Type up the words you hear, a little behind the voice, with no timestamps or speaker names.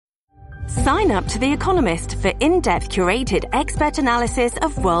Sign up to The Economist for in-depth curated expert analysis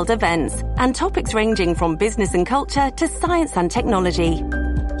of world events and topics ranging from business and culture to science and technology.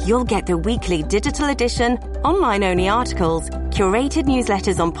 You'll get the weekly digital edition, online-only articles, curated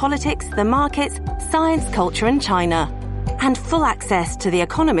newsletters on politics, the markets, science, culture and China, and full access to The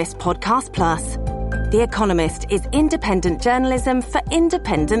Economist Podcast Plus. The Economist is independent journalism for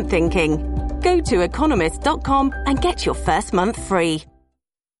independent thinking. Go to economist.com and get your first month free.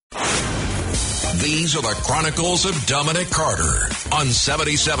 These are the Chronicles of Dominic Carter on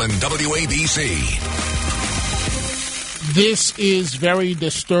 77 WABC. This is very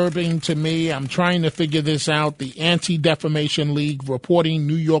disturbing to me. I'm trying to figure this out. The Anti-Defamation League reporting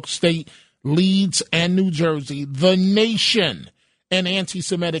New York State leads and New Jersey, the nation, in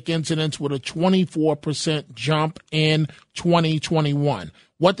anti-Semitic incidents with a 24% jump in 2021.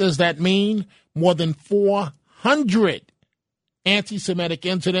 What does that mean? More than 400 anti-Semitic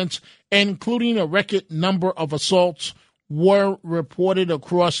incidents, including a record number of assaults, were reported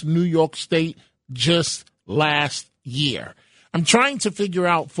across New York State just last year. I'm trying to figure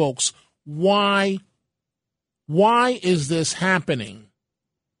out, folks, why is this happening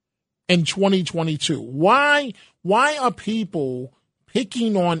in 2022? Why are people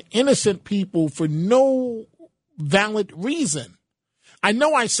picking on innocent people for no valid reason? I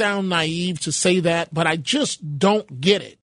know I sound naive to say that, but I just don't get it.